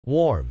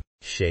Warm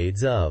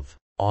shades of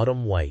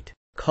autumn white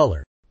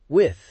color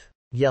with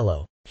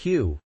yellow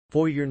hue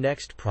for your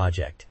next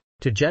project.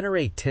 To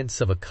generate tints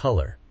of a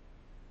color,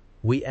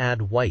 we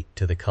add white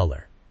to the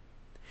color.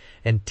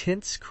 And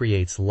tints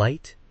creates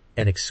light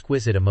and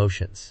exquisite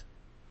emotions.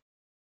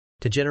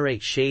 To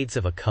generate shades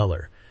of a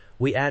color,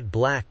 we add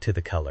black to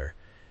the color,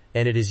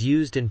 and it is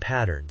used in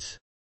patterns.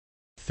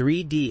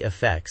 3D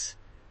effects,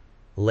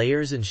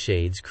 layers and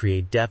shades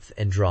create depth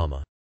and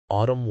drama.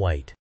 Autumn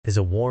white is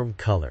a warm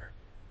color,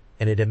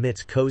 and it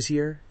emits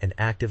cozier and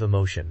active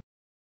emotion.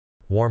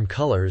 Warm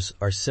colors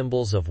are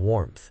symbols of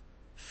warmth,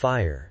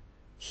 fire,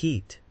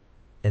 heat,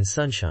 and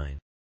sunshine.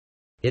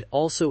 It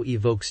also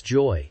evokes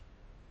joy,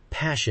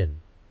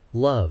 passion,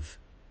 love,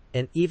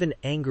 and even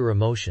anger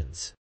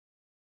emotions.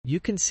 You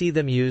can see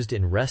them used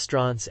in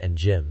restaurants and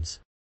gyms.